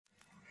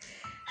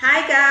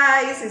Hi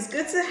guys, it's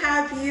good to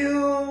have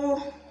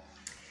you.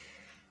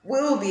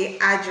 We'll be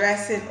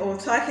addressing or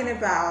talking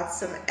about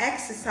some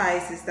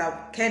exercises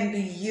that can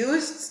be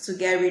used to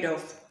get rid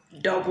of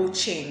double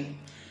chin.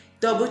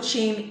 Double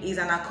chin is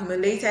an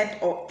accumulated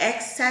or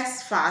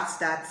excess fat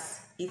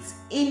that's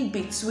in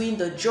between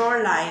the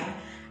jawline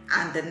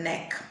and the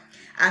neck.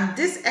 And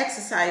these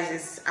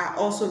exercises are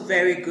also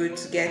very good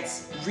to get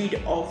rid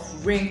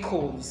of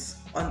wrinkles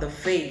on the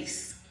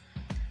face.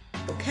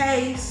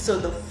 Okay, so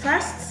the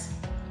first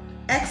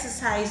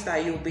exercise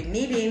that you'll be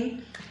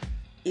needing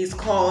is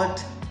called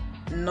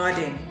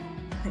nodding.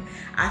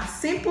 As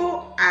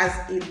simple as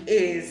it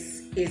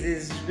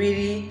is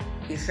really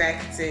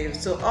effective.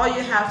 So all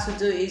you have to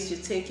do is you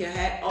take your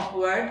head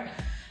upward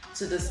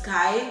to the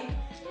sky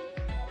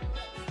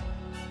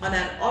on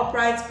an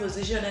upright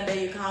position, and then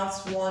you count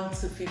 1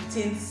 to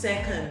 15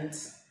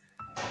 seconds.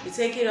 You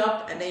take it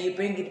up and then you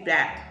bring it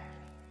back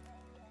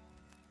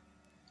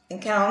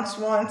and count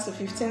 1 to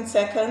 15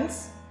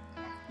 seconds.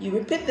 You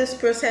repeat this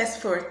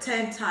process for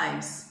 10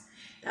 times.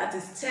 That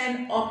is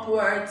 10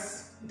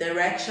 upwards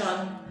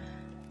direction,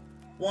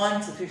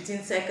 1 to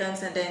 15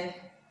 seconds, and then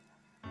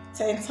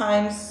 10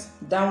 times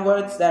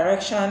downwards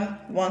direction,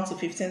 1 to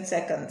 15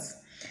 seconds.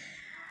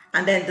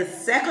 And then the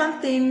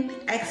second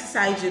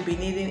exercise you'll be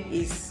needing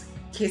is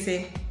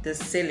kissing the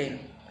ceiling.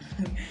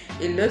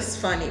 It looks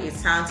funny, it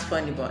sounds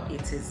funny, but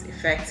it is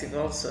effective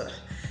also.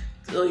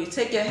 So you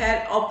take your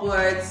head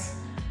upwards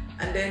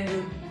and then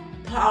you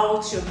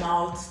pout your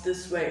mouth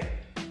this way.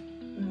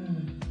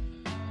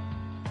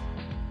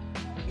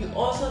 You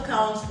also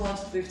count 1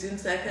 to 15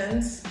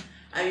 seconds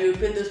and you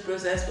repeat this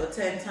process for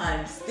 10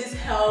 times. This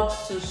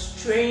helps to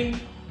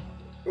strain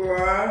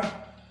or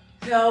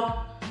help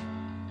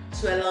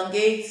to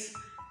elongate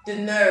the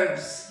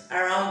nerves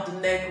around the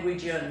neck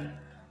region,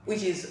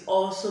 which is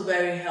also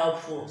very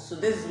helpful. So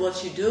this is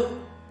what you do.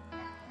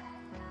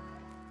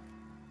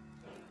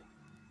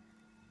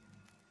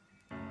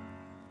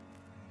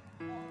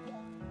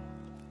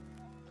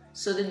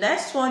 So the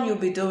next one you'll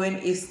be doing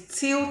is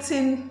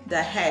tilting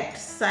the head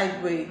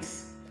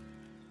sideways.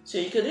 So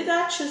you can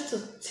either choose to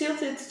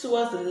tilt it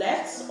towards the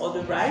left or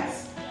the right,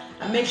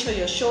 and make sure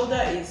your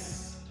shoulder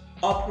is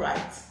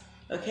upright.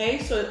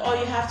 Okay, so all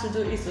you have to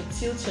do is to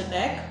tilt your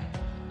neck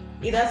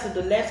either to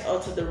the left or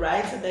to the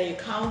right, and then you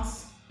count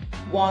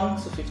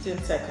 1 to 15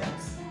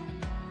 seconds.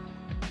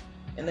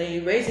 And then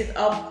you raise it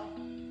up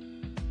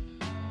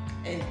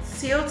and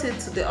tilt it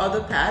to the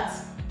other part.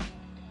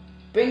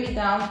 Bring it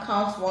down,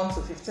 count 1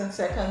 to 15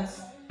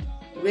 seconds,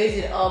 raise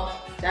it up.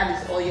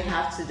 That is all you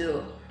have to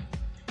do.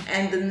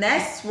 And the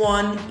next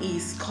one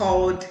is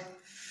called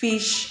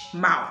fish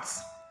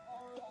mouth.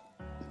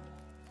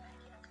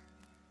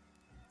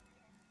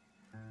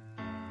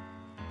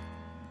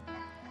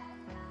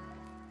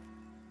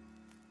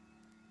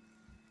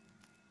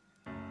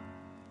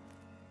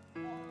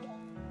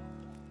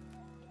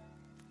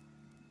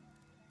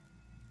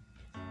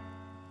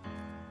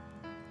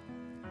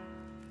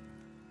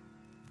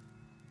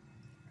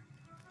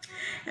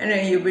 And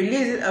then you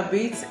release it a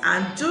bit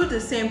and do the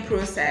same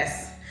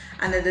process.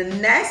 And then the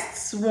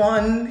next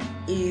one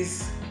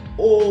is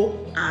O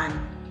and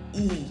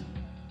E.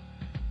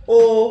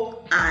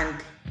 O and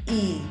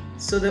E.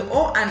 So the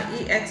O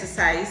and E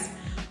exercise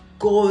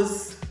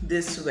goes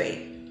this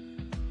way.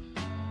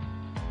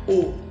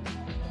 O,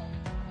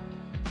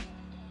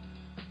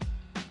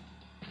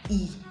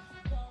 E,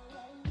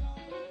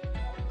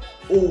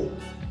 O,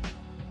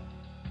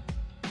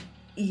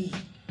 E,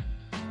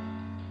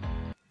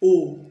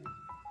 O,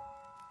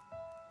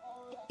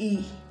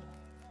 E,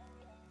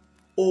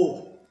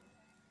 O,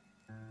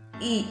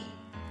 E.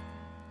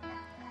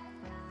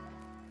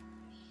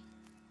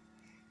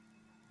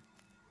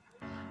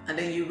 And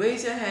then you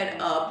raise your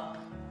head up,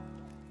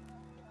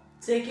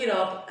 take it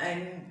up,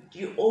 and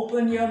you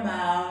open your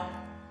mouth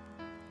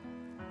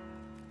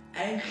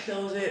and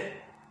close it.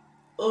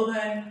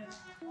 Open.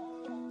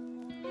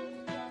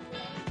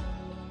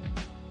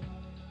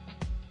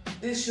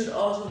 This should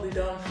also be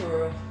done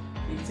for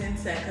 15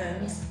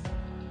 seconds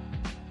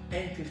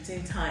and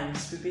 15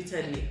 times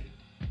repeatedly.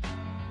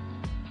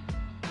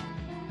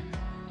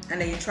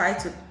 And then you try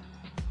to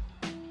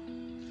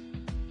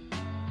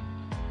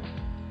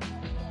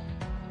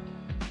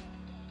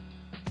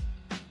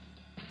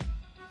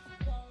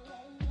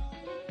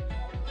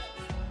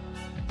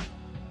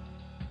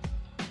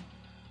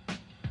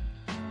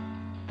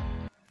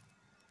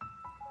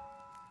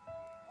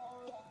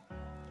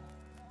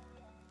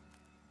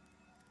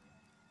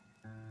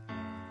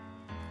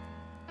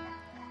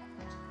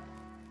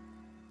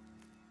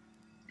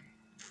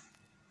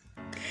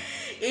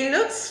It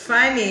looks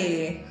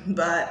funny,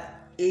 but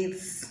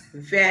it's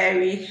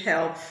very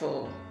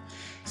helpful.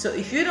 So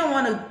if you don't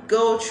want to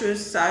go through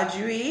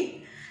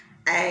surgery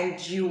and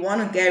you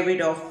want to get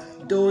rid of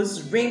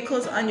those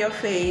wrinkles on your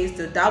face,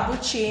 the double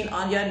chin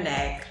on your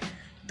neck,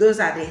 those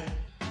are the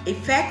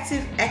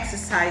effective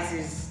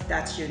exercises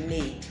that you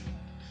need.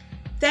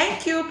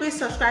 Thank you. Please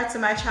subscribe to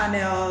my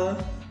channel,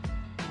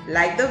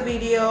 like the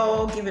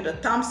video, give it a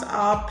thumbs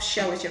up,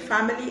 share with your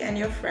family and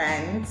your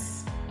friends.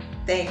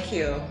 Thank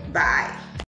you. Bye.